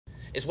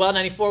It's Wild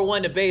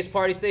 94.1, the Bay's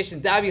party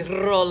station. Davy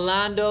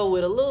Rolando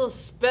with a little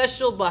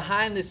special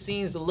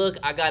behind-the-scenes look.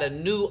 I got a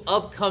new,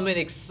 upcoming,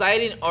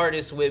 exciting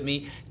artist with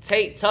me,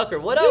 Tate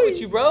Tucker. What up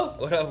with you, bro?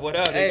 What up, what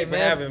up? Hey, Thank you man,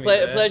 for having me,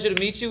 man. Pleasure to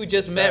meet you. We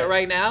just met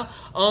right now.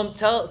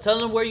 Tell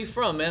them where you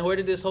from, man. Where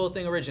did this whole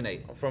thing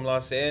originate? I'm from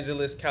Los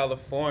Angeles,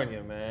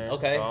 California, man.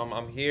 Okay. So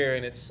I'm here,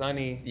 and it's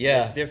sunny.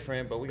 Yeah. It's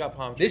different, but we got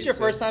palm trees. This your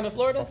first time in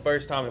Florida? My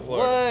first time in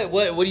Florida.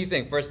 What do you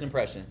think? First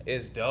impression?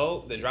 It's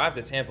dope. The drive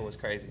to Tampa was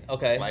crazy.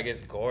 Okay. Like,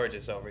 it's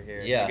gorgeous over here.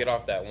 Yeah. You get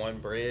off that one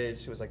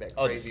bridge. It was like that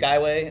Oh, the crazy.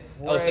 Skyway?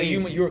 Oh, so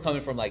you Crazy. were coming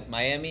from, like,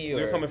 Miami? Or?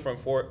 We were coming from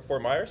Fort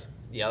Myers.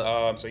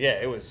 Yeah. So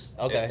yeah, it was.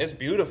 Okay. It's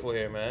beautiful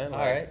here, man. All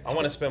Like, right. I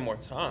want to spend more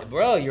time.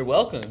 Bro, you're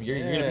welcome. You're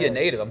gonna be a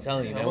native. I'm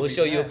telling you, man. We'll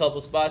show you a couple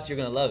spots. You're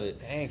gonna love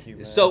it. Thank you,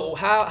 man. So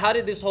how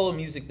did this whole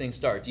music thing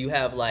start? Do you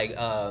have like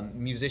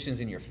musicians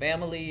in your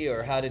family,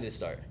 or how did it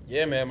start?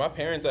 Yeah, man. My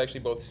parents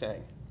actually both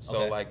sang. So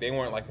Okay. like they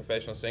weren't like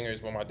professional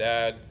singers, but my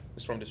dad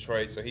was from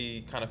Detroit, so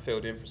he kind of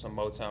filled in for some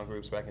Motown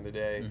groups back in the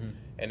day. Mm-hmm.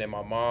 And then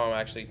my mom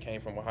actually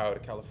came from Ohio to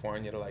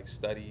California to like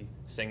study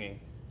singing.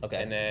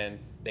 Okay. And then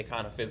they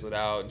kind of fizzled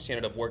out, and she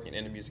ended up working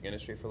in the music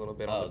industry for a little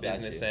bit on Oh, the got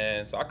business you.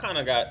 end. So I kind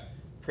of got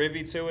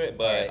privy to it,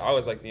 but Right. I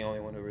was like the only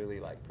one who really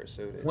like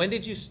pursued it. When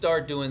did you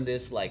start doing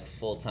this like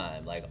full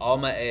time? Like all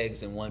my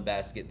eggs in one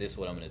basket. This is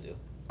what I'm gonna do.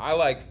 I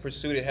like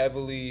pursued it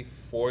heavily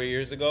 4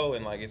 years ago,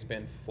 and like it's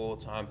been full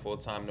time,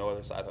 no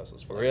other side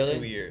hustles for like Really?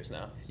 2 years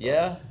now. So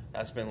Yeah.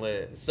 that's been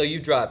lit. So you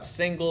dropped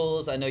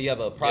singles. I know you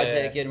have a project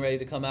Yeah. getting ready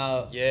to come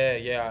out.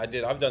 Yeah, I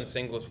did. I've done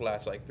singles for the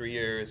last like 3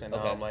 years, and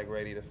Okay. now I'm like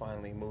ready to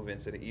finally move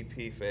into the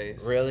EP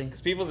phase. Really?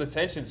 Because people's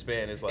attention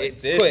span is like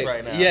It's this quick.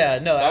 right now. Yeah,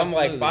 no, so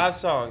absolutely. I'm like 5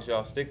 songs,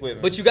 y'all. Stick with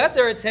me. But you got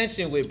their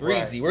attention with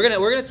Breezy. Right.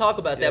 We're gonna talk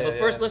about that. Yeah, But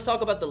first, yeah. let's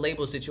talk about the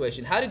label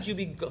situation. How did you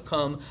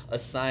become a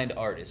signed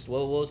artist?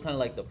 What was kind of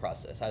like the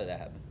process? How did that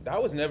happen?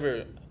 That was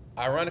never,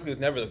 ironically, it was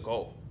never the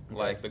goal. Okay.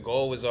 Like the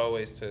goal was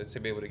always to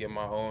be able to get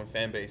my own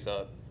fan base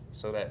up,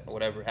 so that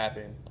whatever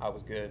happened, I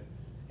was good.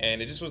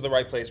 And it just was the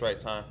right place, right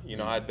time. You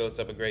know, I had built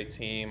up a great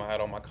team. I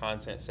had all my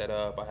content set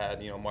up. I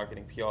had,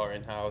 marketing, PR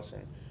in-house.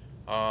 And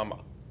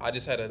I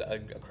just had a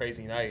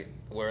crazy night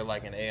where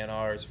like an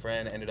A&R's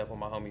friend ended up on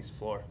my homie's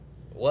floor.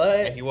 What?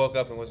 And he woke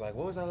up and was like,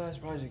 "What was that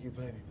last project you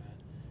played me, man?"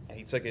 And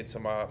he took it to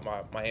my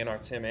A&R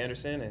Tim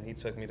Anderson, and he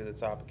took me to the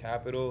top of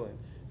Capitol, and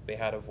they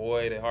had a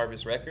void at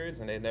Harvest Records,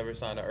 and they never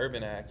signed an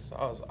Urban Act. So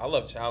I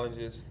love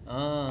challenges.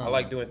 I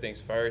like doing things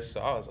first.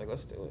 So I was like,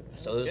 let's do it, man.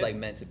 So it was like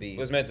meant to be. It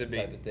was meant to be.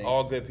 Type of thing.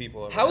 All good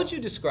people. How would you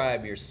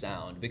describe your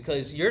sound?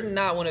 Because you're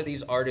not one of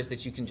these artists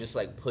that you can just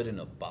like put in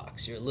a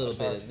box. You're a little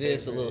bit of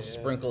this, a little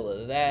sprinkle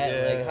of that.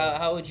 Yeah. Like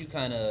how would you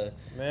kind of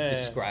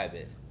describe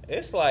it?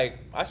 It's like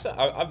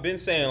I've been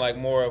saying like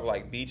more of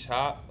like beach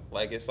hop.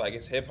 Like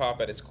it's hip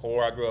hop at its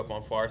core. I grew up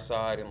on Far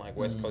Side and like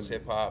West Coast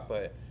hip hop,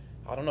 but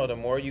I don't know. The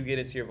more you get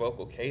into your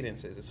vocal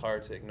cadences, it's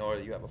hard to ignore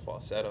that you have a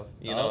falsetto.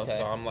 You know, Okay.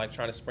 so I'm like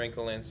trying to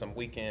sprinkle in some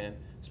Weekend,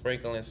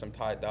 sprinkle in some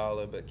Ty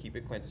Dolla, but keep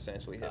it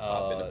quintessentially hip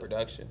hop in the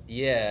production.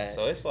 Yeah.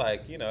 So it's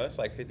like it's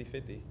like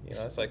 50-50. You know,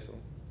 it's like some.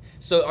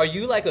 So are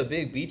you like a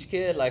big beach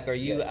kid? Like are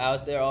you Yes.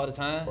 out there all the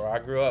time? Bro, I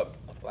grew up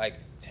like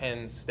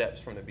 10 steps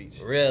from the beach.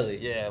 Really?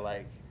 Yeah,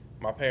 like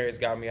my parents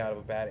got me out of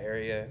a bad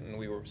area, and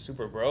we were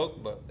super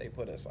broke, but they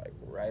put us like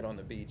right on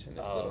the beach in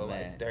this little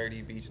like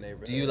dirty beach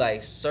neighborhood. Do you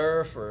like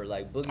surf or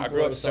like boogie board? I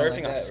grew up or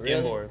something surfing. like I that?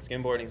 Really? skimboard.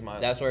 Skimboarding's my.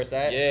 That's where it's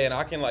at? Yeah, and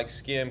I can like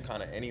skim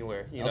kind of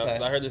anywhere, you know, Okay.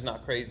 because I heard there's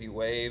not crazy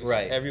waves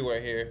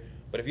everywhere here.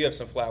 But if you have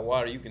some flat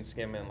water, you can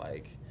skim in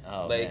like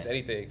lakes,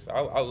 anything. So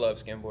I love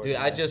skimboarding. Dude,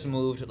 I just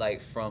moved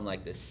like from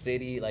like the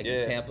city, like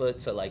to Tampa,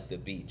 to like the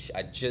beach.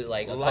 I just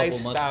like a couple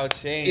months. Lifestyle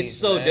change. It's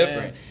so man.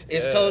 different.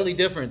 It's Yeah. totally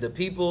different. The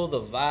people,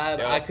 the vibe.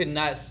 Yeah. I could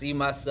not see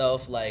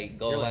myself like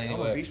going You're like,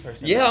 anywhere. I'm a beach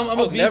person. Yeah, I'm I a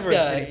was beach never a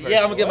guy. city person. Yeah,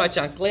 I'm gonna get my What?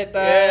 chancletas,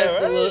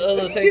 Yeah, a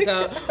little tank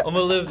top. I'm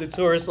gonna live the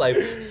tourist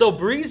life. So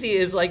Breezy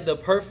is like the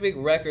perfect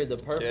record, the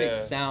perfect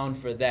sound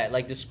for that.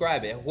 Like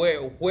describe it.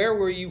 Where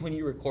were you when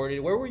you recorded it?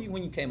 Where were you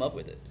when you came up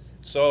with it?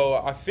 So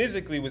I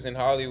physically was in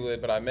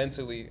Hollywood, but I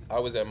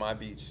was at my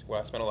beach where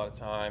I spent a lot of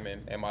time,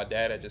 and my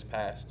dad had just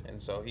passed,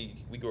 and so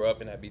we grew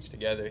up in that beach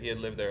together. He had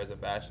lived there as a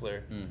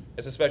bachelor.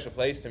 It's a special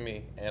place to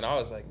me, and I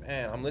was like,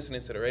 man, I'm listening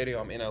to the radio.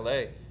 I'm in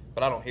LA,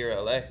 but I don't hear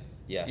LA.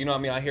 Yeah. You know what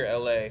I mean? I hear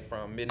LA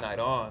from midnight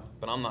on,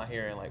 but I'm not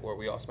hearing like where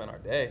we all spend our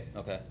day.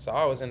 Okay. So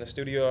I was in the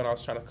studio, and I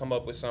was trying to come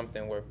up with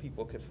something where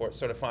people could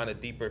sort of find a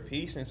deeper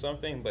piece in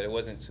something, but it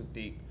wasn't too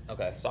deep.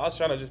 Okay. So I was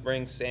trying to just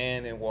bring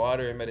sand and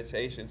water and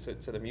meditation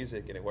to the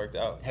music, and it worked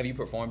out. Have you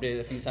performed it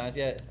a few times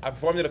yet? I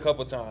performed it a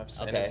couple times,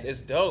 and Okay.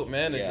 it's dope,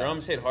 man. The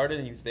drums hit harder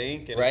than you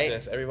think, and Right.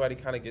 it's just everybody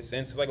kind of gets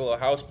into. It's like a little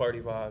house party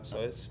vibe,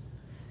 so it's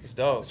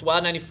dope. It's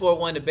Wild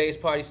 94.1, the Bay's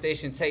party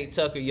station. Tate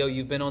Tucker, yo,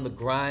 you've been on the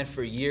grind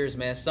for years,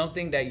 man.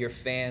 Something that your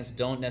fans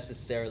don't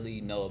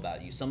necessarily know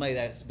about you. Somebody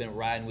that's been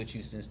riding with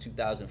you since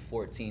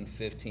 2014,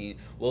 15.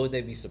 What would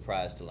they be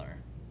surprised to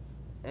learn?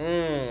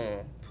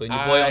 Putting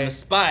your boy on the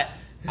spot.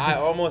 I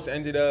almost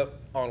ended up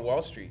on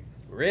Wall Street.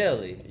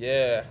 Really?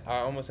 Yeah, I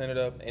almost ended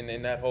up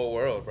in that whole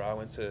world, bro. I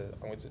went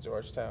to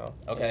Georgetown.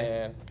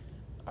 Okay. And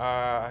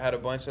I had a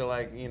bunch of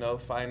like, you know,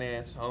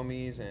 finance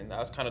homies, and that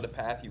was kind of the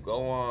path you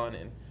go on.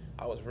 And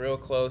I was real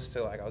close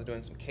to like, I was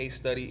doing some case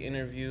study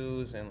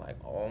interviews and like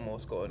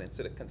almost going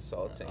into the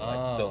consulting,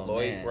 like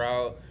Deloitte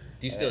route.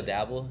 Do you still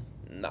dabble?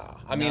 Nah,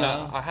 I mean,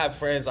 I have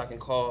friends I can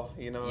call,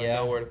 you know, and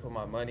know where to put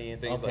my money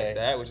and things like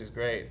that, which is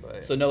great.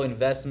 But so no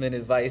investment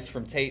advice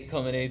from Tate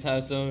coming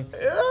anytime soon?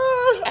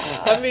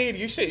 I mean,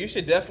 you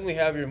should definitely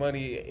have your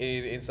money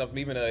in something,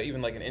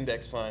 even like an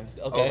index fund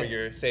over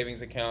your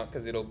savings account,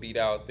 because it'll beat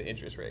out the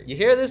interest rate. You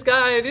hear this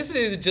guy? This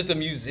isn't just a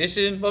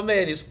musician. My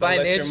man is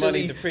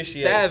financially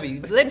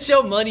savvy. Let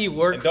your money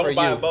work and for you. Don't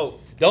buy a boat.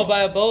 Don't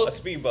buy a boat? A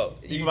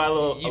speedboat. You can buy a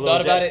little. You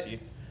thought about it?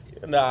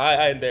 No,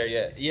 I ain't there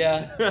yet.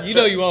 Yeah, you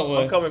know you want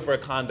one. I'm coming for a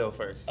condo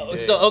first.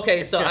 So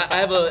I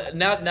have a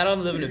now that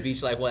I'm living the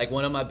beach life. Like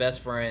one of my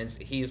best friends,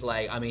 he's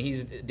like, I mean,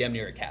 he's damn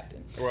near a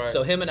captain. Right.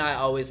 So him and I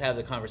always have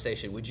the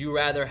conversation. Would you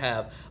rather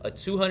have a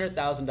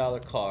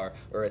 $200,000 car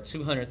or a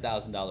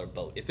 $200,000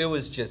 boat? If it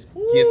was just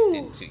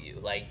gifted to you,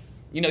 like.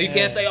 You know, you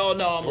can't say, "Oh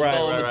no, I'm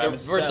gonna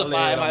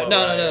diversify."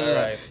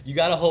 No. You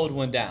gotta hold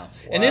one down,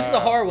 and this is a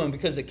hard one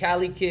because the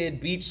Cali kid,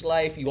 beach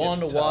life, you on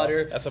the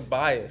water. That's a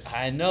bias.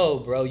 I know,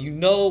 bro. You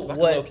know what?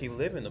 Low-key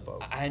live in the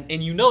boat, and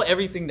you know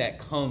everything that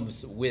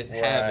comes with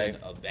having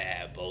a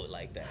bad boat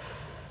like that.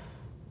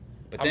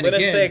 But I'm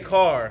gonna say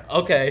car,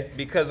 okay,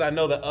 because I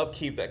know the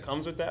upkeep that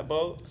comes with that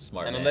boat.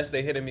 Smart, and unless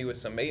they hitting me with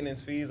some maintenance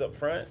fees up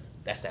front.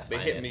 That's that they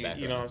finance hit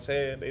me, you know what I'm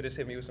saying? They just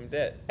hit me with some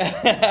debt.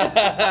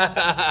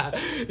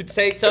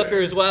 Tate Tucker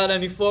is Wild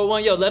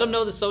 94.1. Yo, let them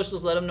know the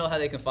socials. Let them know how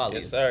they can follow you.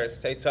 Yes, sir. It's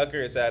Tate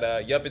Tucker. It's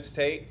at Yup It's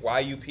Tate,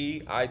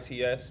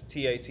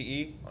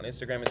 YUPITSTATE on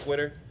Instagram and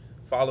Twitter.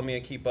 Follow me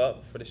and keep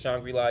up for the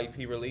Shangri-La EP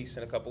release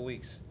in a couple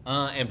weeks.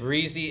 And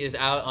Breezy is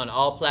out on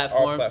all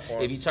platforms.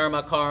 If you turn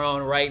my car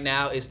on right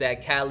now, it's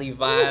that Cali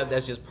vibe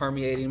that's just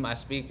permeating my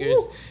speakers.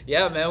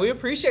 Yeah, man, we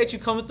appreciate you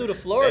coming through to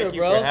Florida, Thank you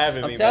bro. for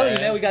having me, I'm telling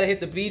you, man, we got to hit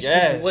the beach.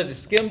 Yes. Was it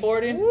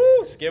skimboarding?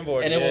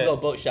 Skimboarding, and then we'll go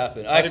boat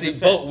shopping. Actually,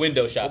 boat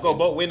window shopping. We'll go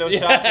boat window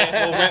shopping.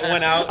 We'll rent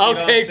one out.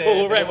 Okay, cool.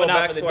 We'll rent one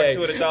out for the day.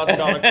 We'll go back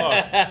to our $200,000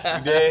 car.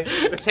 You dig?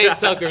 Tate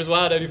Tucker's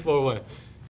Wild 94.1.